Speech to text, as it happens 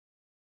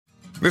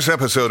This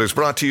episode is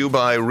brought to you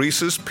by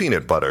Reese's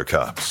Peanut Butter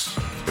Cups.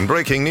 In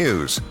breaking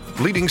news,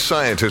 leading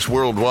scientists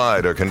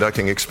worldwide are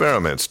conducting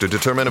experiments to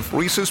determine if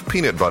Reese's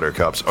Peanut Butter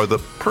Cups are the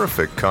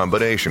perfect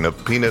combination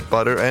of peanut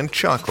butter and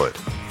chocolate.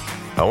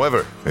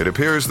 However, it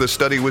appears the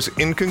study was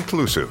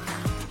inconclusive,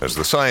 as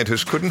the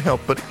scientists couldn't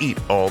help but eat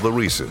all the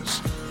Reese's.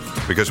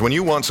 Because when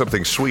you want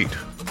something sweet,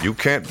 you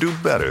can't do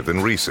better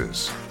than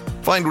Reese's.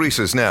 Find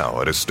Reese's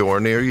now at a store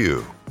near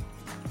you.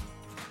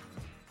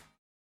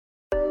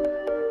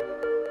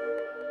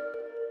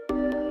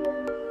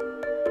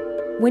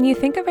 When you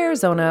think of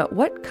Arizona,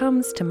 what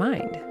comes to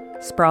mind?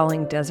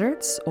 Sprawling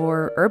deserts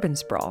or urban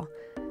sprawl?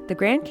 The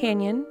Grand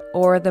Canyon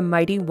or the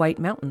mighty White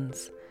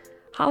Mountains?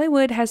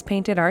 Hollywood has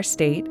painted our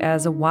state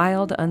as a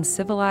wild,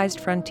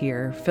 uncivilized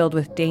frontier filled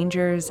with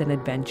dangers and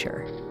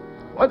adventure.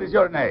 What is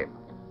your name?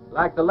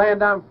 Like the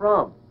land I'm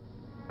from,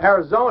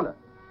 Arizona.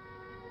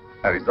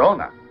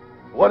 Arizona.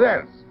 What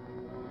else?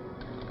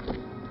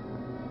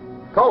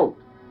 Colt.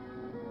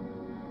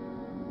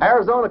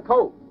 Arizona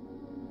Colt.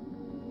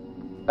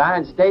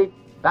 Fine state,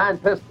 fine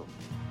pistol.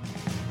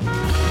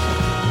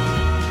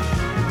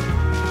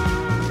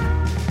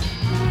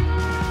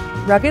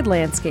 Rugged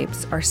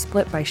landscapes are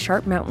split by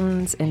sharp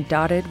mountains and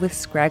dotted with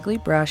scraggly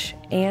brush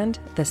and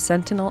the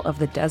sentinel of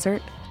the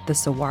desert, the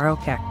saguaro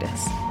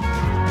cactus.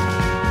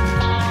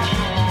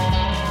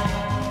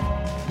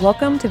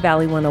 Welcome to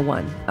Valley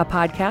 101, a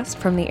podcast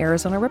from the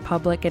Arizona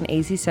Republic and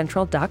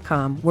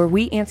azcentral.com, where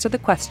we answer the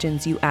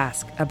questions you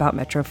ask about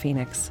Metro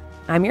Phoenix.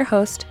 I'm your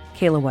host,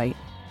 Kayla White.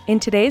 In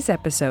today's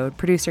episode,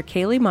 producer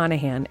Kaylee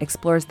Monahan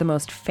explores the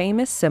most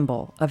famous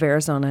symbol of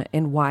Arizona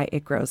and why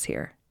it grows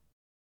here.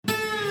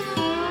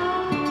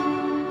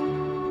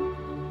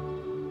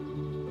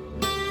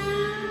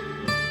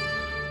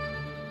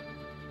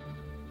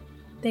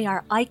 They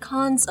are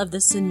icons of the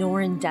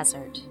Sonoran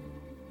Desert.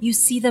 You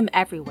see them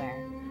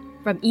everywhere,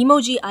 from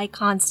emoji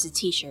icons to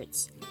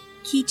t-shirts,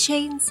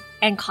 keychains,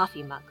 and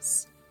coffee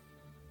mugs.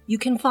 You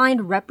can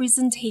find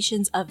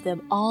representations of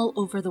them all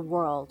over the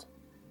world.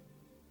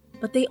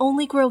 But they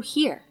only grow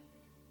here,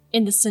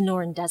 in the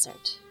Sonoran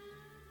Desert.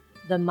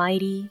 The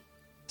mighty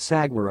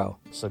Saguaro.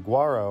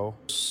 Saguaro.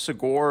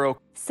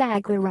 Saguaro.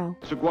 Saguaro.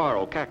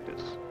 Saguaro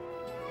cactus.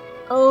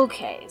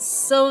 Okay,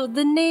 so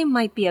the name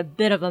might be a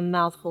bit of a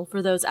mouthful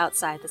for those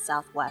outside the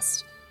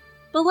Southwest.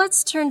 But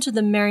let's turn to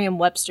the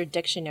Merriam-Webster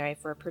dictionary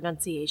for a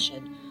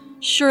pronunciation.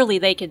 Surely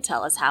they can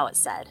tell us how it's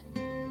said.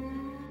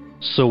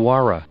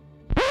 Saguaro.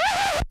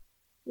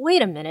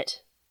 Wait a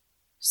minute.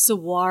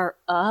 Saguaro?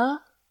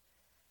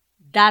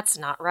 That's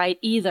not right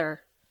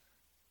either.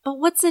 But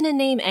what's in a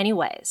name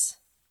anyways?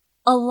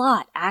 A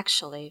lot,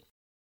 actually.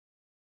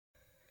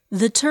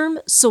 The term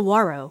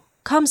saguaro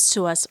comes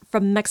to us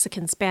from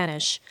Mexican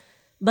Spanish,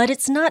 but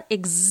it's not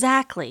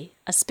exactly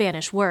a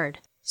Spanish word.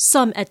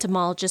 Some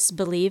etymologists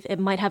believe it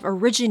might have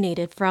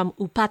originated from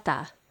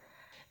Upata,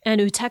 an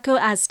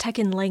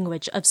Uteco-Aztecan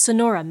language of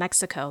Sonora,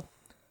 Mexico.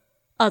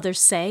 Others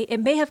say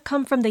it may have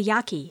come from the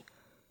Yaqui,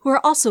 who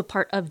are also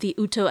part of the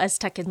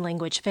Uto-Aztecan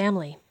language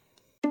family.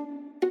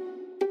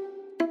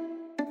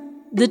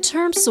 The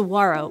term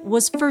saguaro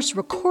was first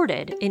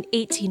recorded in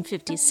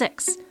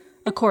 1856,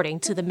 according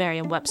to the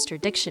Merriam-Webster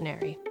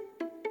dictionary.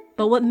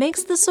 But what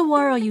makes the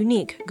saguaro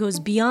unique goes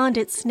beyond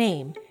its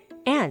name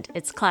and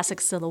its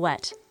classic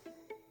silhouette.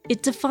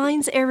 It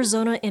defines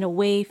Arizona in a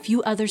way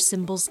few other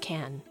symbols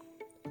can.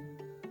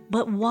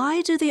 But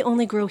why do they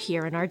only grow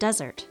here in our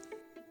desert?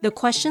 The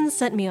question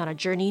sent me on a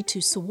journey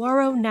to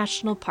Saguaro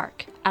National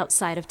Park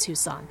outside of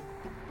Tucson.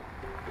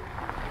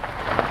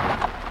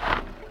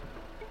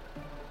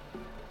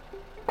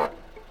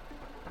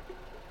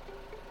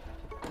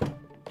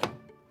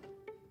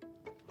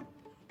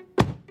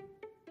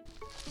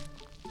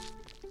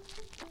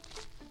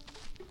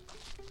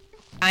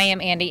 I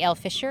am Andy L.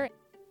 Fisher.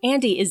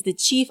 Andy is the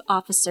Chief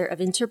Officer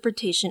of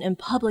Interpretation and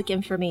Public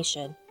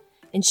Information,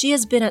 and she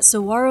has been at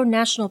Saguaro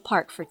National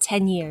Park for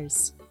 10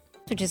 years.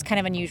 Which is kind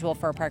of unusual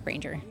for a park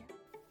ranger.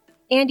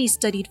 Andy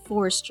studied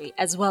forestry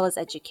as well as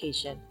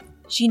education.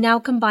 She now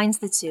combines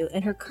the two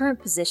in her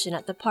current position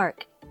at the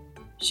park.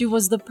 She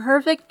was the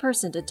perfect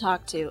person to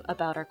talk to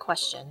about our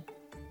question.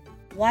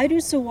 Why do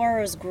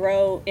saguaros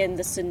grow in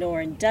the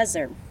Sonoran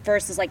Desert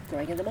versus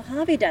growing in the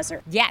Mojave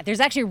Desert? Yeah, there's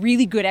actually a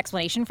really good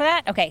explanation for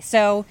that. Okay,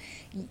 so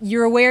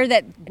you're aware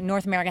that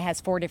North America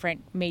has 4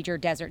 different major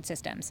desert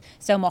systems.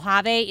 So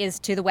Mojave is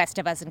to the west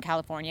of us in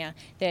California,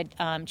 the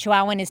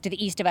Chihuahuan is to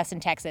the east of us in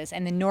Texas,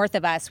 and the north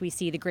of us we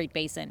see the Great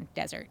Basin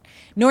Desert.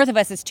 North of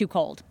us is too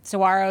cold.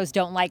 Saguaros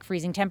don't like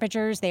freezing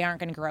temperatures. They aren't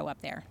going to grow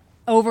up there.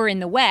 Over in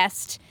the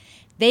west,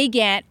 they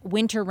get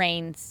winter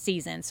rain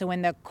season. So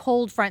when the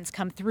cold fronts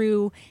come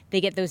through,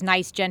 they get those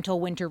nice, gentle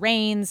winter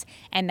rains,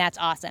 and that's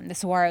awesome. The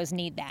saguaros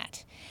need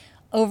that.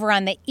 Over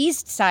on the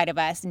east side of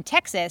us in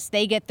Texas,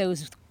 they get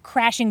those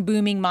crashing,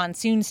 booming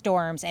monsoon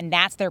storms, and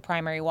that's their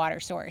primary water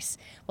source.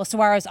 Well,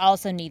 saguaros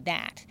also need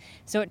that.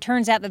 So it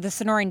turns out that the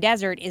Sonoran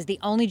Desert is the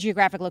only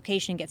geographic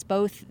location that gets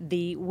both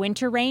the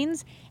winter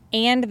rains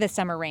and the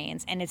summer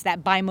rains, and it's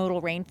that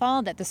bimodal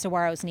rainfall that the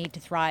saguaros need to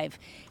thrive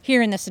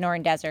here in the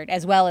Sonoran Desert,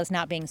 as well as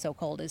not being so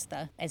cold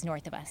as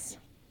north of us.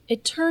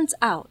 It turns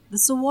out the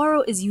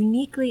saguaro is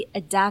uniquely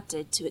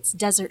adapted to its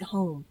desert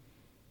home.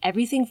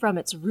 Everything from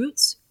its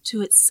roots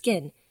to its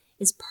skin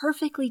is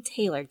perfectly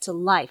tailored to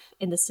life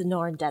in the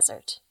Sonoran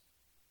Desert.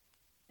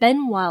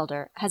 Ben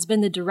Wilder has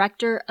been the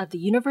director of the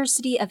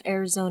University of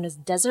Arizona's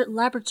Desert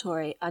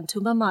Laboratory on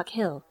Tumbamok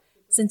Hill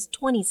since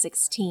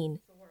 2016.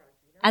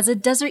 As a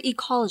desert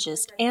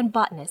ecologist and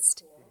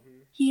botanist,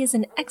 he is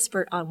an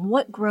expert on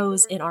what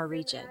grows in our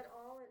region.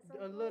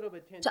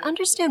 To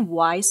understand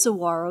why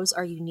saguaros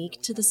are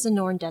unique to the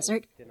Sonoran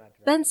Desert,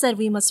 Ben said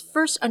we must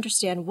first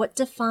understand what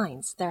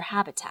defines their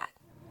habitat.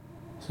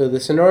 So the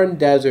Sonoran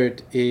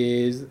Desert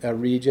is a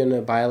region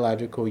of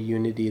biological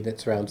unity that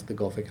surrounds the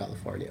Gulf of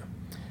California.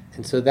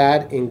 And so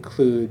that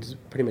includes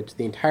pretty much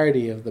the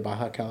entirety of the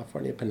Baja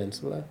California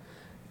Peninsula,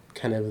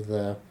 kind of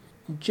the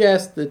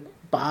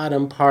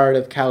bottom part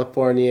of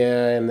California,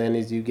 and then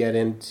as you get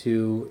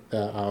into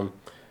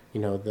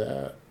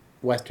the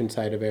western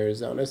side of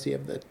Arizona, so you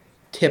have the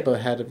tip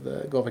ahead of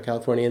the Gulf of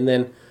California, and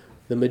then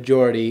the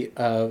majority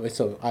of,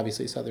 so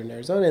obviously southern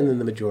Arizona, and then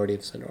the majority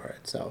of Sonora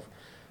itself.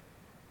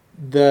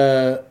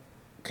 The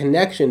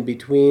connection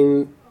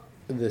between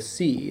the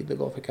sea, the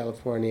Gulf of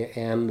California,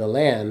 and the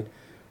land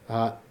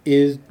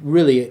is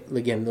really,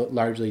 again,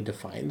 largely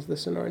defines the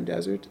Sonoran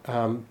Desert.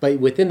 But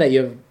within that,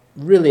 you have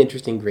really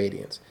interesting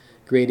gradients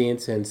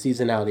in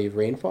seasonality of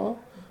rainfall,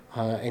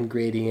 and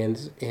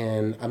gradients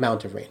in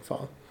amount of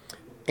rainfall,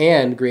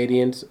 and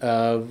gradients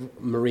of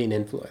marine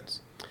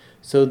influence.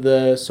 So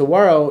the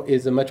saguaro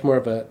is a much more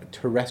of a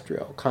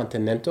terrestrial,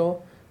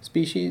 continental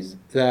species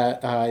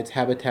that its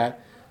habitat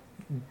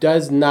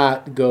does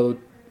not go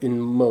in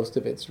most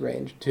of its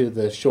range to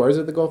the shores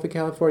of the Gulf of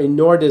California,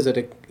 nor does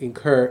it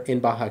occur in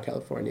Baja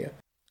California.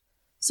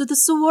 So the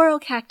saguaro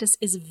cactus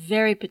is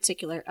very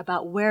particular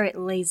about where it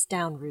lays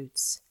down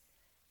roots.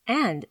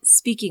 And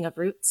speaking of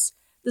roots,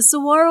 the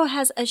saguaro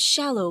has a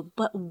shallow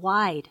but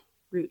wide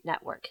root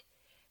network,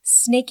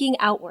 snaking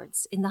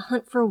outwards in the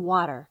hunt for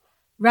water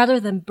rather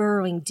than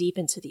burrowing deep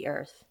into the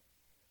earth.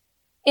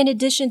 In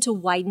addition to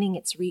widening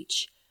its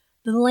reach,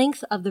 the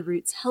length of the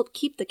roots help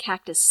keep the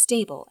cactus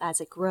stable as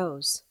it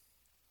grows.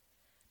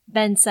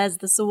 Ben says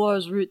the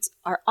saguaro's roots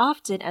are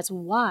often as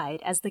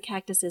wide as the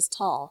cactus is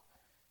tall,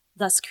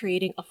 thus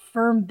creating a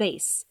firm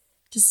base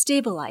to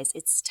stabilize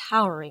its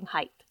towering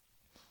height.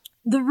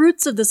 The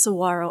roots of the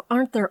saguaro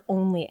aren't their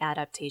only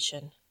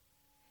adaptation.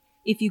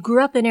 If you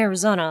grew up in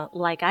Arizona,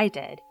 like I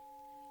did,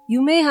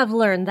 you may have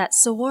learned that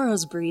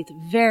saguaros breathe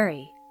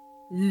very,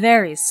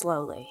 very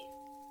slowly.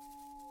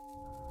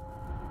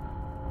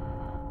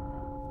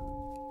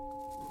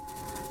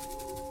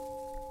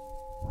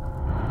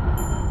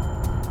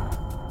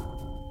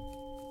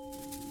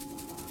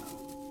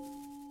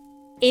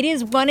 It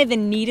is one of the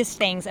neatest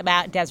things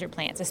about desert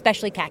plants,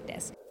 especially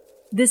cactus.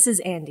 This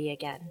is Andy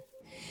again.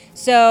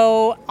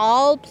 So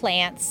all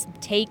plants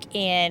take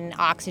in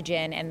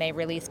oxygen and they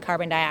release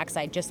carbon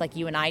dioxide just like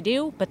you and I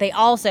do, but they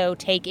also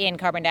take in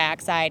carbon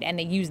dioxide and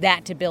they use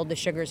that to build the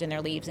sugars in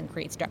their leaves and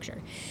create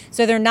structure.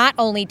 So they're not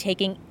only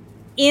taking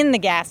in the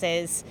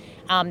gases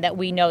that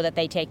we know that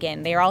they take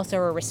in, they are also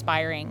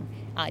respiring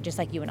just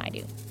like you and I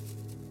do.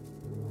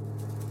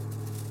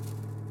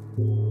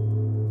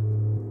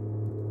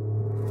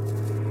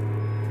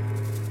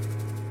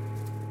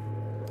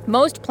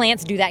 Most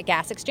plants do that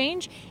gas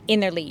exchange in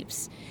their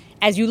leaves.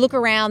 As you look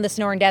around the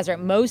Sonoran Desert,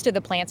 most of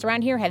the plants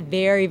around here have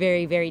very,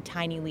 very, very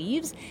tiny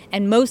leaves,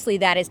 and mostly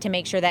that is to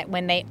make sure that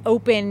when they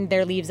open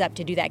their leaves up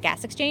to do that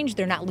gas exchange,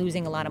 they're not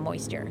losing a lot of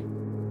moisture.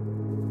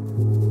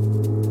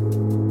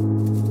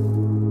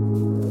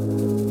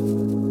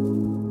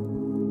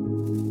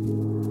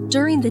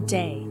 During the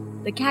day,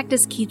 the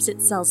cactus keeps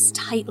its cells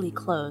tightly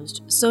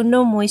closed so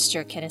no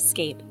moisture can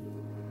escape.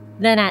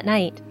 Then at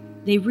night,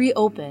 they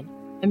reopen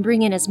and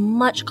bring in as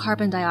much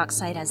carbon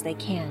dioxide as they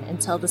can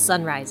until the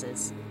sun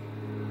rises.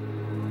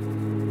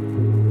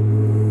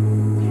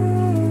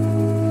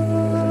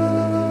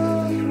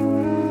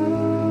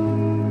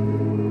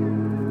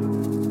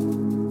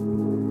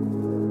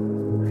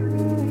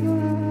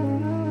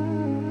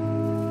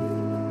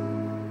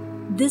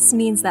 This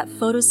means that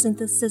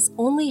photosynthesis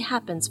only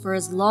happens for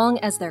as long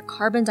as their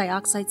carbon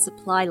dioxide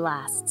supply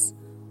lasts.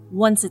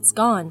 Once it's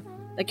gone,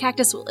 the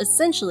cactus will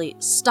essentially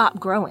stop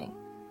growing.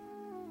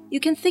 You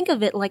can think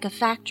of it like a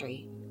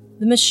factory.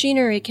 The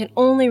machinery can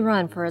only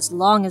run for as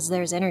long as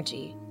there's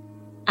energy.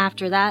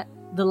 After that,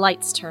 the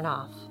lights turn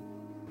off.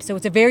 So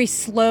it's a very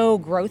slow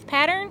growth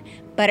pattern,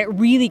 but it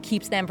really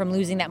keeps them from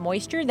losing that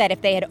moisture that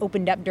if they had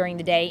opened up during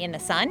the day in the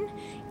sun,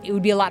 it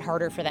would be a lot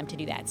harder for them to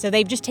do that. So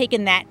they've just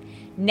taken that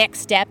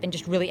next step and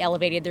just really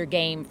elevated their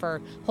game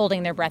for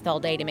holding their breath all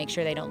day to make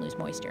sure they don't lose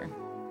moisture.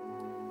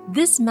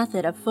 This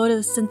method of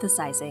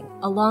photosynthesizing,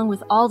 along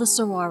with all the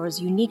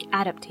saguaro's unique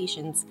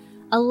adaptations,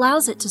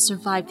 allows it to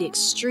survive the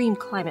extreme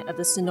climate of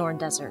the Sonoran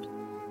Desert,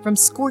 from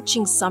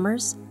scorching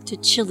summers to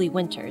chilly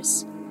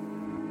winters.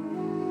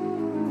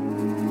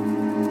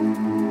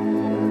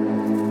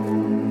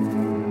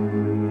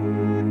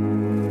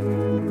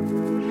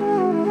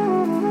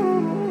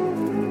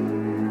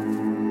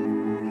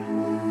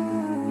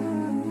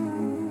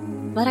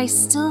 But I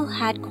still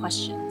had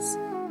questions.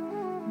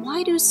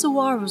 Why do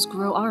saguaros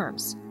grow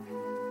arms?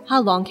 How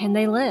long can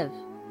they live?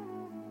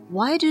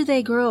 Why do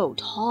they grow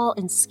tall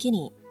and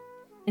skinny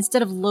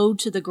instead of low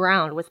to the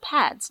ground with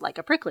pads like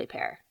a prickly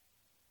pear?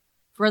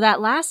 For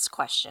that last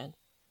question,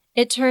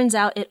 it turns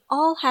out it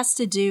all has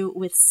to do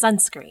with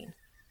sunscreen.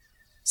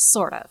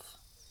 Sort of.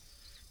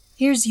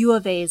 Here's U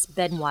of A's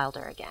Ben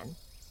Wilder again.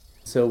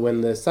 So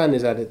when the sun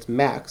is at its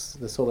max,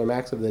 the solar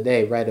max of the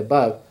day, right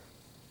above,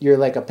 you're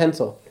like a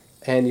pencil,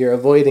 and you're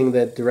avoiding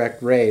the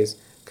direct rays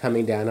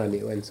coming down on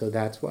you. And so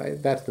that's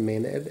the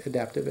main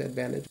adaptive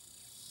advantage.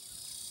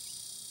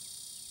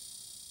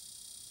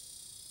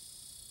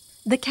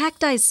 The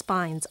cacti's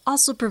spines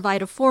also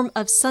provide a form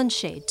of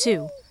sunshade,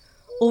 too.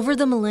 Over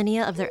the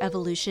millennia of their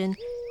evolution,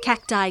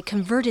 cacti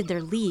converted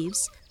their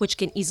leaves, which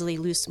can easily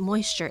lose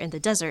moisture in the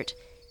desert,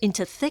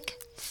 into thick,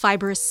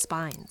 fibrous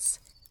spines.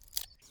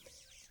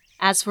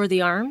 As for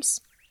the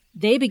arms,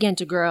 they begin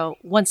to grow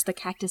once the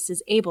cactus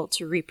is able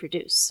to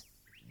reproduce.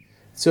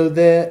 So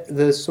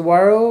the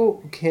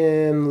saguaro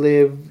can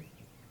live,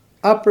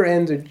 upper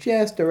ends are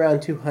just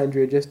around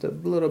 200, just a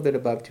little bit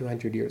above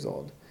 200 years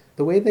old.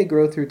 The way they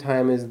grow through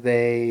time is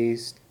they're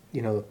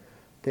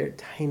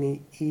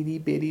tiny,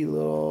 itty-bitty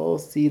little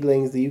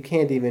seedlings that you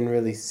can't even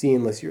really see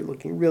unless you're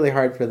looking really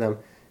hard for them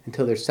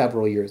until they're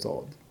several years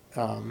old.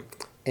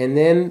 And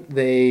then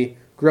they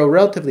grow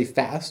relatively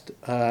fast,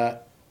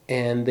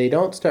 and they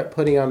don't start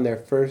putting on their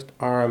first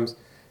arms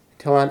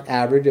until on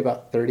average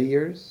about 30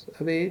 years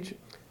of age,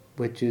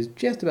 which is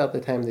just about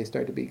the time they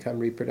start to become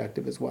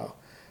reproductive as well.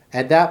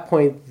 At that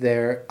point,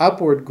 their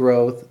upward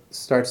growth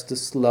starts to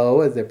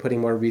slow as they're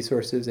putting more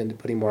resources into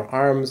putting more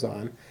arms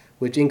on,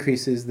 which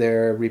increases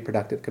their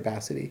reproductive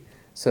capacity.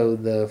 So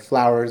the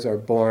flowers are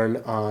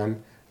born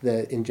on,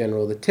 in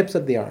general, the tips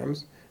of the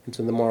arms. And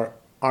so the more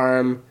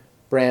arm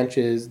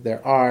branches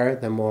there are,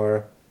 the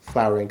more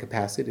flowering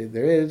capacity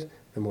there is,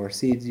 the more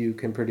seeds you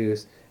can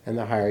produce, and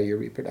the higher your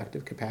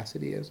reproductive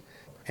capacity is.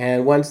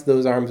 And once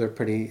those arms are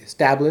pretty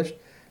established,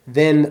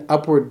 then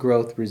upward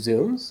growth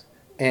resumes,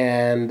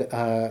 and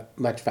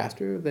much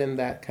faster than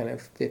that kind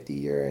of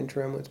 50-year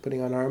interim was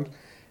putting on arms.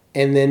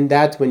 And then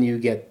that's when you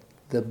get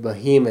the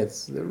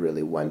behemoths, the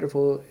really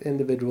wonderful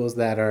individuals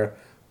that are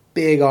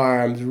big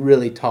arms,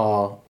 really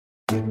tall.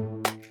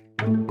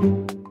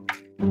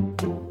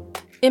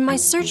 In my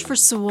search for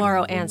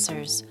saguaro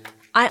answers,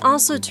 I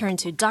also turned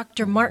to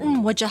Dr.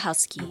 Martin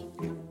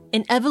Wojciechowski,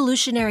 an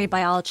evolutionary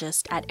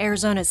biologist at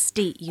Arizona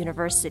State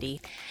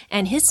University,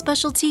 and his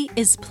specialty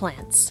is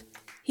plants.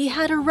 He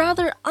had a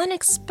rather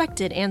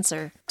unexpected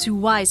answer to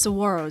why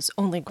saguaros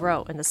only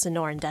grow in the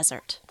Sonoran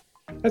Desert.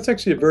 That's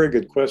actually a very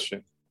good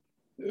question.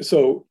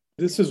 So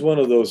this is one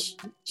of those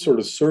sort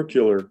of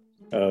circular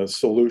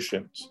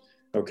solutions,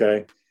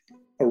 okay?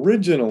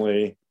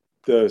 Originally,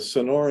 the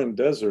Sonoran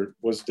Desert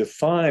was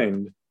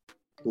defined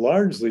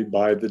largely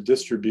by the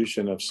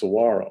distribution of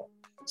saguaro.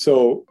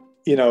 So,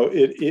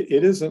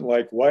 it isn't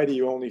like, why do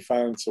you only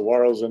find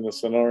saguaros in the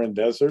Sonoran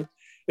Desert?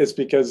 It's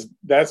because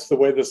that's the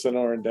way the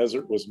Sonoran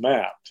Desert was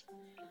mapped.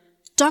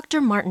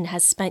 Dr. Martin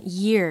has spent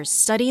years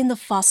studying the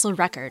fossil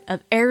record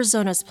of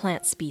Arizona's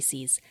plant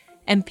species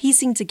and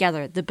piecing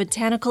together the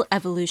botanical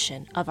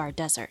evolution of our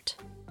desert.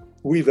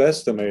 We've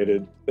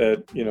estimated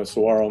that,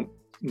 saguaro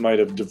might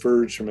have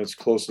diverged from its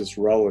closest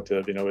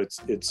relative,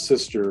 its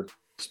sister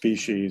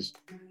species,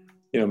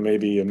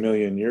 maybe 1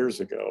 million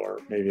years ago, or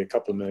maybe a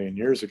couple million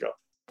years ago.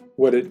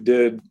 What it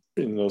did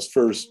in those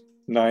first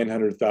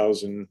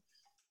 900,000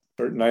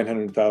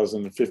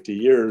 to 50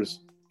 years,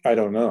 I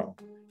don't know.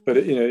 But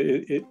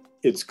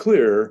it's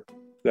clear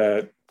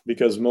that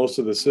because most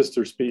of the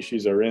sister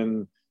species are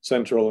in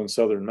central and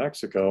southern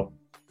Mexico,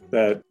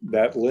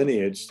 that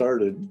lineage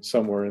started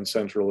somewhere in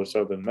central or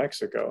southern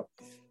Mexico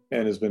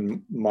and has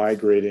been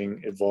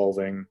migrating,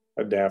 evolving,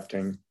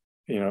 adapting,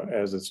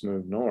 as it's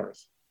moved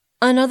north.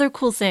 Another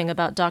cool thing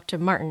about Dr.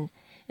 Martin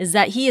is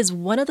that he is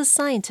one of the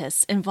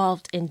scientists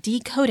involved in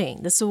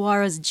decoding the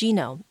saguaro's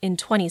genome in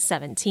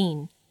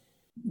 2017.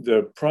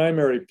 The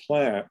primary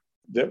plant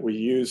that we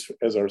use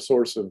as our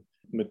source of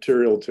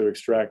material to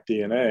extract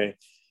DNA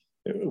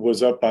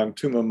was up on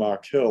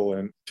Tumamoc Hill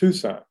in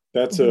Tucson.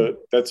 That's a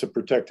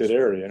protected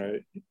area.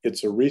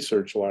 It's a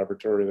research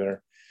laboratory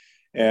there.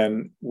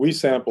 And we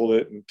sampled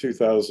it in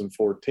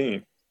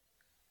 2014.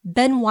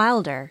 Ben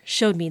Wilder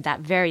showed me that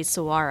very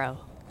saguaro.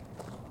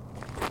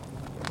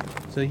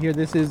 So here,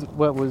 this is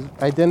what was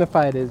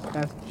identified as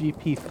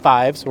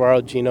SGP5,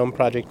 Saguaro Genome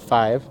Project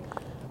 5,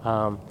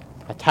 a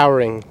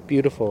towering,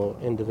 beautiful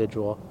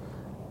individual.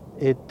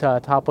 It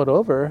toppled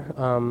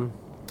over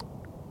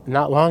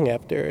not long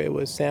after it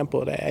was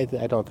sampled. I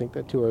don't think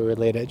the two are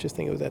related. I just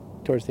think it was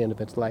towards the end of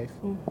its life,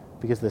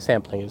 because the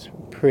sampling is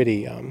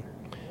pretty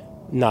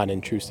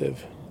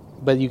non-intrusive.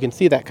 but you can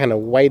see that kind of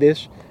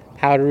whitish,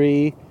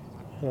 powdery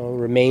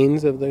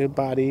remains of the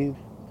body.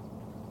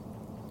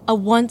 A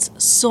once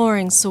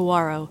soaring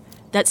saguaro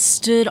that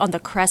stood on the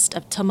crest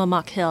of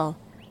Tumamoc Hill,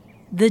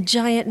 the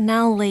giant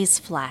now lays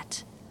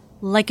flat,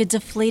 like a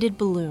deflated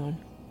balloon.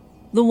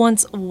 The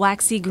once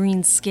waxy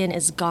green skin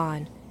is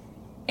gone,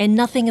 and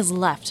nothing is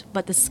left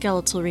but the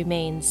skeletal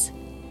remains,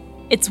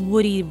 its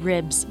woody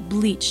ribs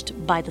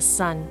bleached by the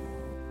sun.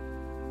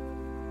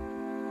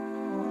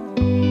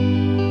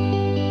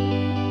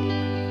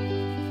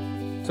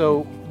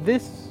 So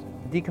this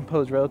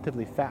decomposed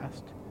relatively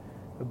fast,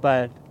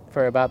 but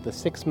for about the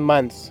 6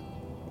 months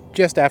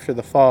just after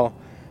the fall,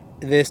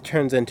 this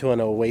turns into an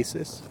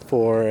oasis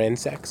for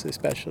insects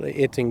especially.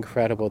 It's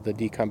incredible, the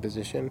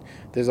decomposition.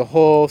 There's a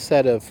whole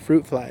set of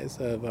fruit flies,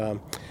 of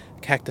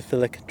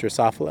Cactophilic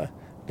Drosophila,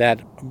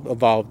 that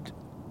evolved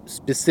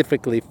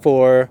specifically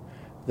for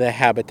the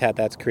habitat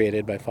that's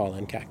created by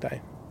fallen cacti.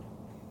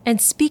 And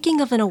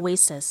speaking of an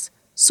oasis,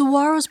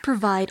 saguaros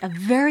provide a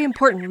very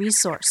important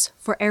resource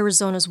for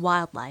Arizona's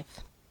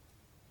wildlife.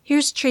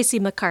 Here's Tracy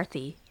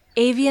McCarthy,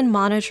 Avian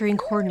Monitoring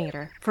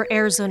Coordinator for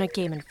Arizona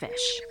Game and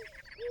Fish.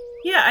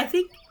 Yeah, I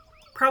think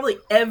probably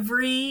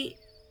every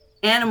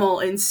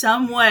animal in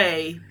some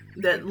way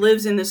that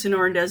lives in the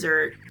Sonoran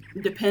Desert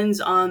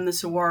depends on the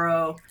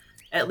saguaro,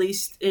 at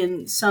least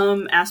in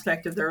some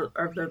aspect of their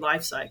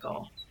life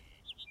cycle.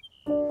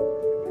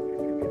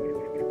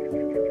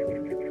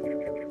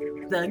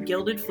 The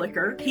gilded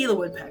flicker, Gila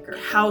woodpecker,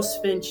 house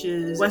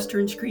finches,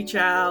 western screech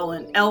owl,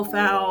 and elf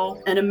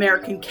owl, an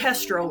American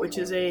kestrel, which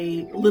is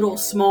a little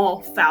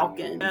small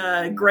falcon,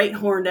 a great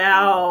horned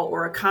owl,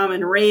 or a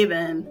common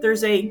raven.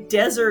 There's a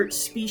desert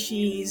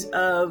species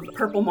of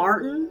purple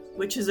martin,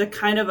 which is a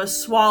kind of a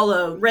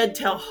swallow,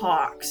 red-tailed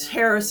hawks,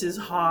 Harris's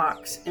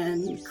hawks,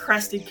 and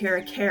crested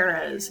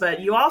caracaras. But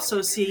you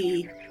also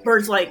see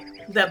birds like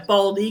that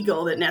bald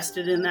eagle that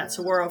nested in that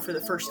saguaro for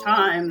the first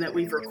time that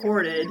we've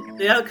recorded.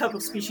 The other couple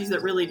of species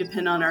that really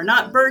depend on are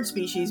not bird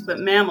species, but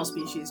mammal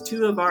species.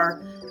 Two of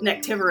our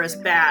nectivorous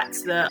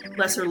bats, the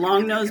lesser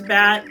long-nosed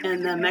bat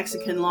and the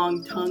Mexican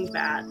long-tongued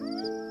bat.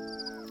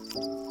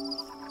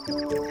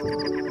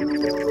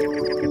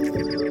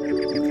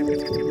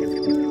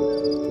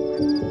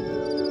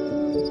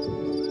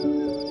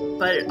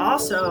 But it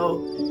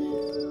also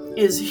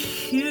is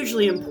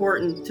hugely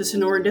important to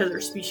Sonoran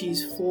Desert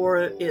species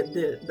for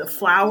the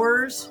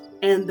flowers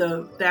and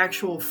the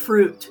actual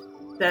fruit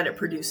that it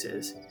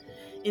produces.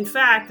 In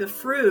fact, the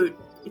fruit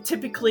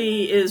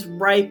typically is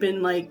ripe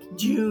in like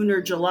June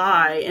or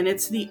July, and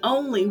it's the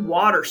only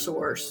water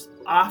source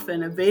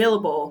often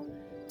available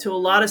to a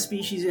lot of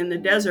species in the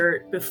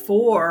desert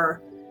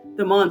before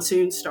the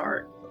monsoons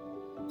start.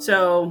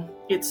 So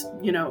it's,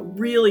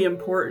 really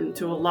important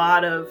to a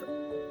lot of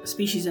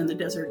species in the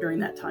desert during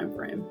that time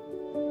frame.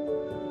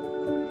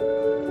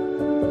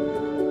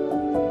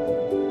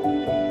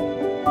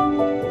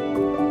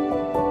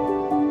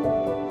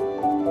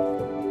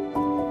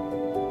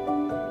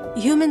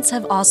 Humans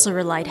have also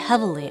relied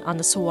heavily on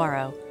the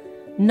saguaro,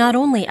 not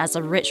only as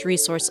a rich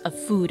resource of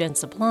food and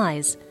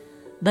supplies,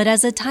 but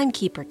as a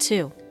timekeeper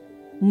too.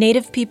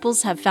 Native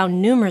peoples have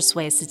found numerous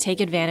ways to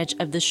take advantage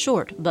of the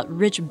short but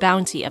rich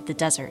bounty of the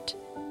desert.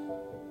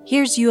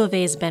 Here's U of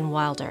A's Ben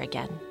Wilder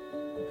again.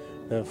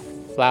 The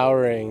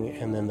flowering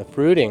and then the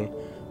fruiting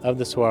of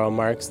the saguaro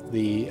marks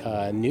the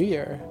new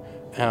year,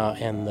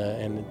 and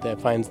it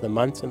defines the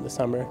months in the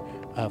summer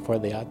for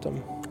the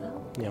autumn.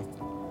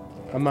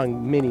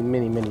 Among many,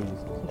 many, many.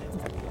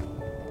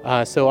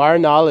 So our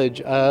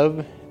knowledge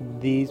of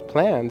these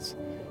plants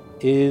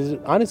is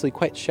honestly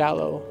quite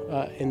shallow,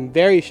 and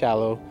very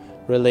shallow,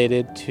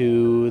 related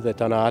to the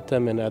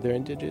Tohono and other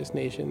indigenous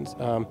nations,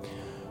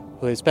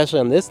 who, especially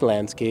on this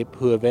landscape,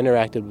 who have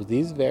interacted with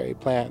these very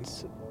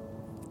plants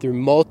through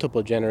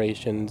multiple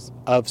generations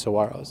of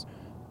saguaros.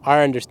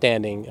 Our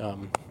understanding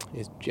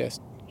is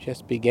just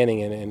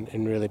beginning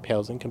and really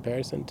pales in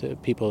comparison to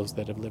peoples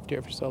that have lived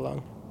here for so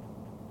long.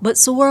 But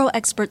saguaro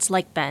experts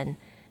like Ben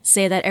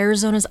say that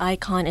Arizona's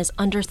icon is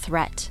under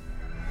threat.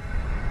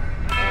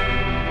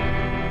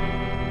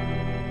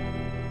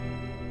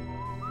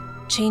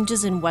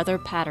 Changes in weather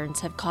patterns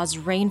have caused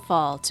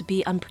rainfall to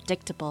be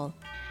unpredictable.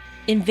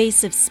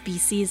 Invasive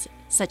species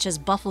such as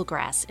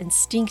bufflegrass and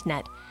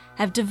stinknet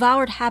have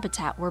devoured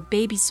habitat where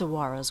baby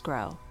saguaros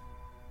grow.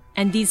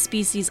 And these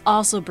species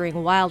also bring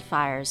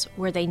wildfires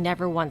where they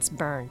never once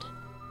burned.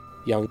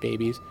 Young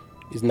babies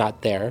is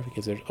not there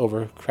because they're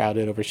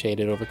overcrowded,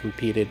 overshaded,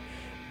 overcompeted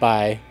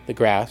by the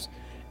grass.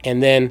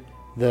 And then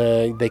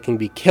they can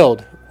be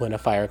killed when a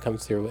fire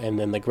comes through, and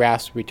then the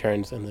grass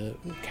returns and the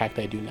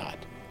cacti do not.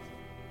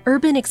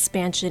 Urban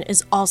expansion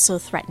is also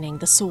threatening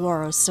the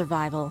saguaro's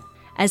survival.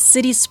 As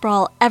cities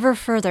sprawl ever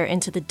further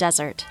into the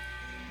desert,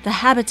 the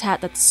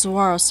habitat that the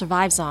saguaro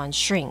survives on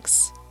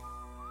shrinks.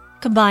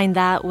 Combine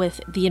that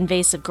with the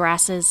invasive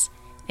grasses,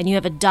 and you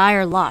have a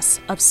dire loss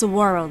of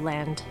saguaro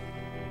land.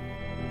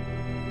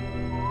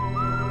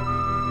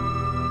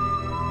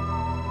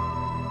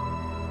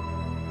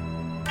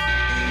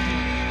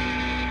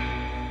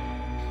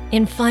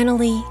 And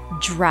finally,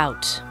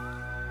 drought.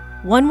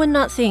 One would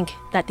not think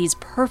that these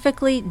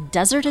perfectly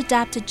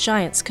desert-adapted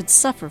giants could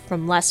suffer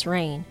from less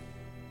rain.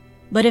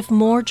 But if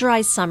more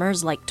dry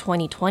summers like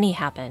 2020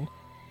 happen,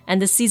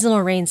 and the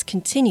seasonal rains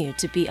continue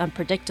to be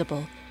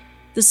unpredictable,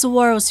 the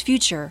saguaro's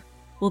future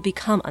will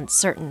become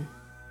uncertain.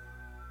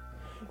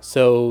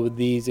 So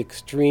these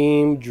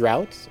extreme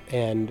droughts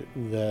and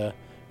the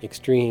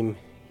extreme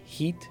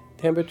heat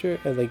temperature,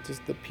 like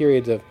just the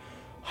periods of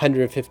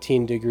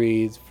 115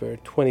 degrees for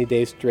 20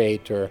 days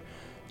straight, or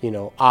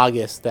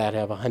August that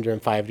have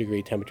 105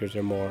 degree temperatures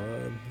or more,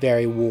 or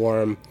very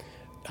warm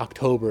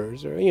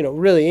Octobers, or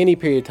really any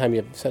period of time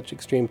you have such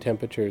extreme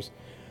temperatures.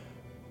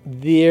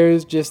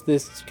 There's just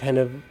this kind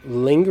of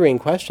lingering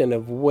question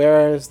of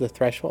where is the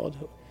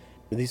threshold?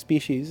 These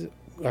species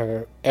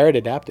are arid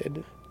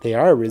adapted. They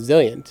are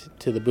resilient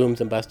to the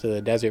booms and busts of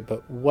the desert,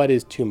 but what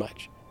is too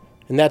much?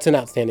 And that's an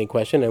outstanding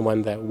question, and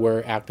one that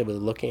we're actively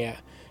looking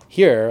at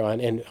here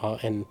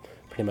and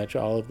pretty much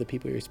all of the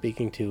people you're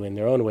speaking to in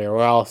their own way,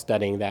 we're all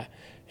studying that.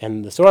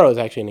 And the saguaro is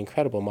actually an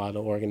incredible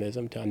model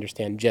organism to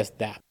understand just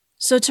that.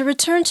 So to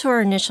return to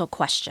our initial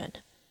question,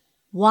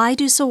 why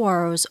do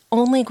saguaros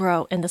only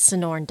grow in the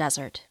Sonoran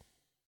Desert?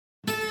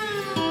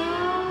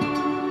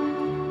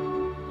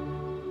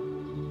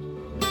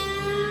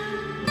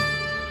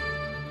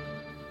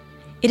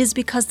 It is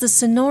because the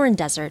Sonoran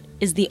Desert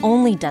is the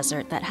only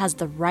desert that has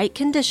the right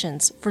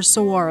conditions for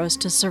saguaros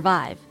to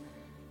survive,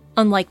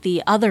 unlike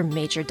the other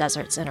major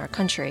deserts in our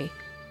country.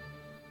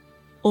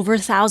 Over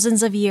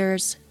thousands of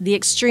years, the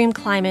extreme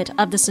climate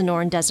of the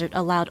Sonoran Desert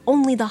allowed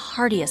only the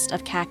hardiest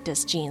of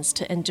cactus genes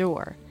to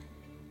endure.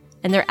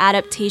 And their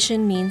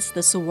adaptation means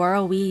the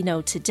saguaro we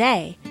know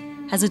today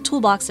has a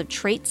toolbox of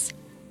traits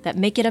that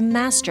make it a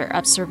master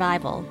of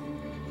survival.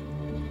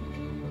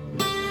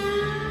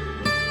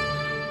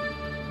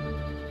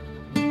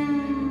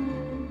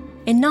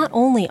 And not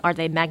only are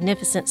they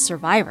magnificent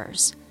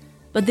survivors,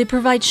 but they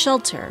provide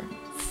shelter,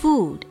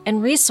 food,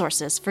 and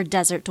resources for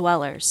desert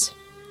dwellers.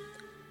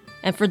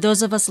 And for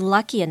those of us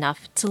lucky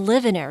enough to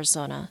live in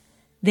Arizona,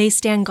 they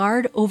stand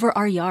guard over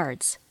our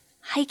yards,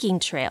 hiking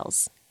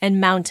trails, and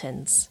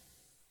mountains.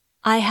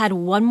 I had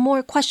one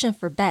more question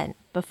for Ben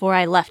before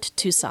I left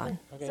Tucson.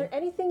 Is there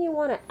anything you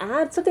want to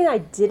add? Something I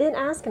didn't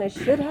ask and I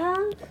should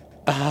have?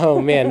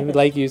 Oh man,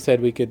 like you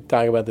said, we could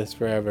talk about this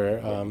forever.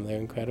 They're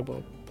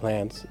incredible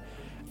plants.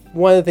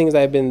 One of the things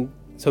I've been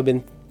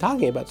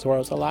talking about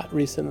saguaros a lot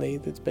recently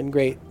that's been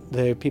great.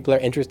 The people are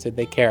interested,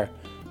 they care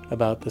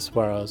about the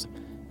saguaros.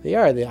 They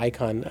are the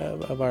icon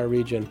of our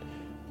region.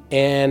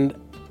 And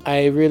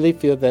I really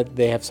feel that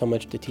they have so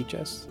much to teach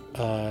us,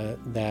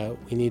 that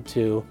we need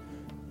to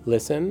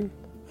listen,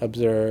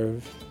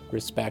 observe,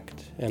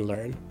 respect, and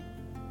learn.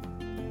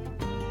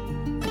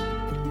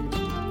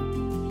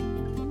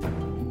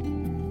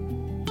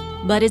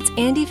 But it's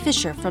Andy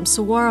Fisher from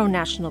Saguaro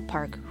National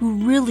Park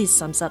who really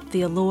sums up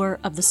the allure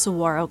of the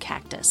saguaro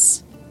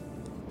cactus.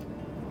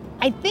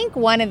 I think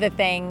one of the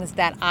things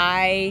that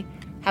I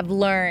have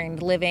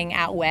learned living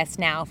out west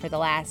now for the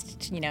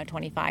last,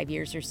 25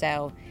 years or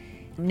so,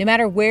 no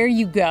matter where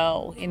you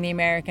go in the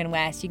American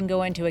West, you can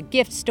go into a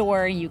gift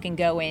store, you can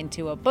go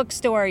into a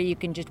bookstore, you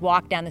can just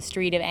walk down the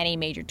street of any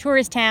major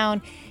tourist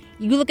town.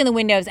 You look in the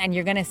windows and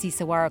you're going to see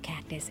saguaro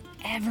cactus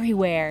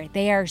everywhere.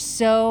 They are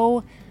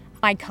so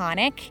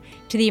iconic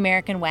to the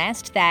American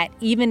West that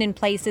even in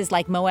places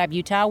like Moab,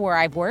 Utah, where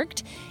I've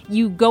worked,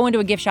 you go into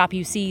a gift shop,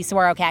 you see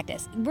saguaro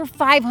cactus. We're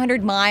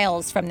 500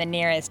 miles from the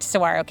nearest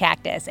saguaro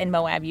cactus in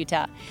Moab,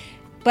 Utah.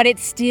 But it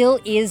still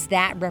is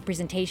that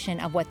representation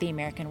of what the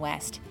American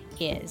West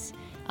is.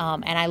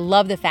 And I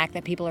love the fact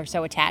that people are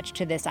so attached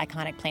to this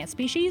iconic plant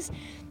species.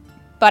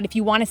 But if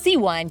you want to see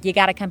one, you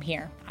got to come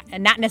here.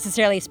 And not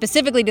necessarily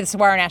specifically to the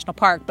Saguaro National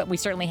Park, but we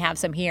certainly have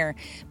some here.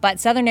 But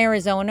southern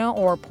Arizona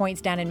or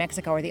points down in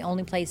Mexico are the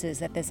only places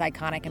that this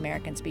iconic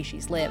American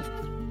species live.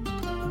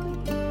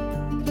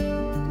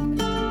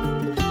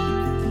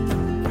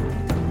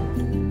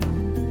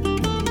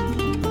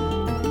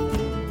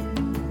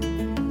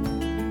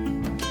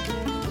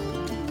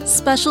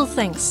 Special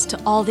thanks to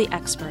all the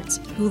experts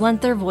who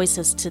lent their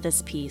voices to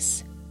this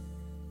piece.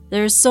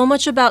 There is so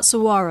much about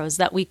saguaros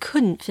that we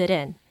couldn't fit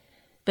in.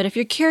 But if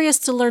you're curious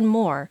to learn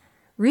more,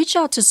 reach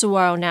out to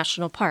Saguaro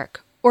National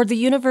Park or the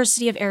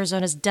University of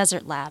Arizona's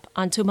Desert Lab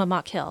on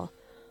Tumamoc Hill.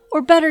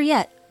 Or better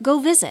yet, go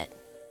visit.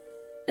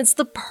 It's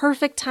the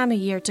perfect time of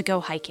year to go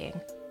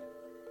hiking.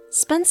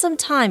 Spend some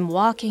time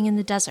walking in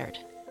the desert.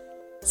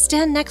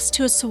 Stand next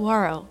to a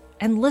saguaro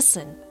and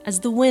listen as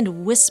the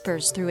wind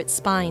whispers through its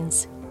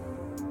spines.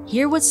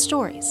 Hear what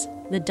stories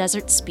the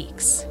desert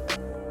speaks.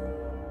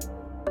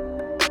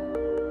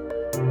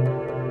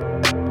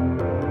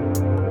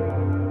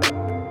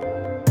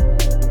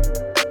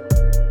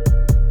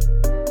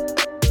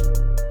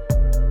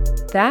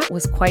 That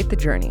was quite the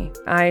journey.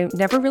 I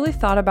never really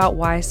thought about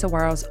why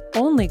saguaros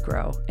only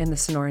grow in the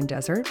Sonoran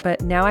Desert,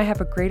 but now I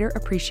have a greater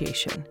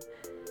appreciation.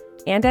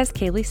 And as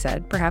Kaylee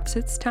said, perhaps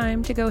it's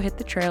time to go hit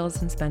the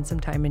trails and spend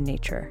some time in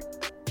nature.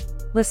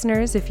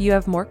 Listeners, if you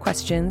have more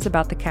questions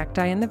about the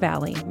cacti in the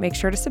valley, make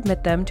sure to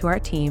submit them to our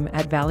team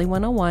at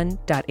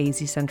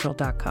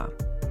valley101.azcentral.com.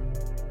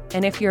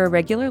 And if you're a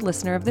regular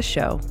listener of the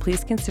show,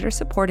 please consider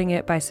supporting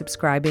it by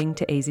subscribing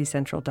to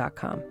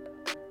azcentral.com.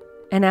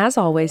 And as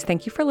always,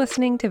 thank you for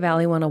listening to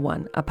Valley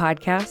 101, a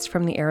podcast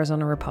from the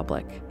Arizona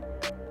Republic.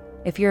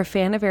 If you're a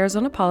fan of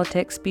Arizona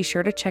politics, be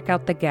sure to check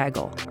out The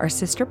Gaggle, our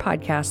sister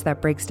podcast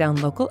that breaks down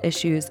local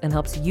issues and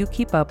helps you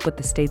keep up with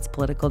the state's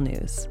political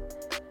news.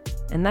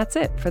 And that's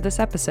it for this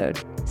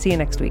episode. See you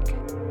next week.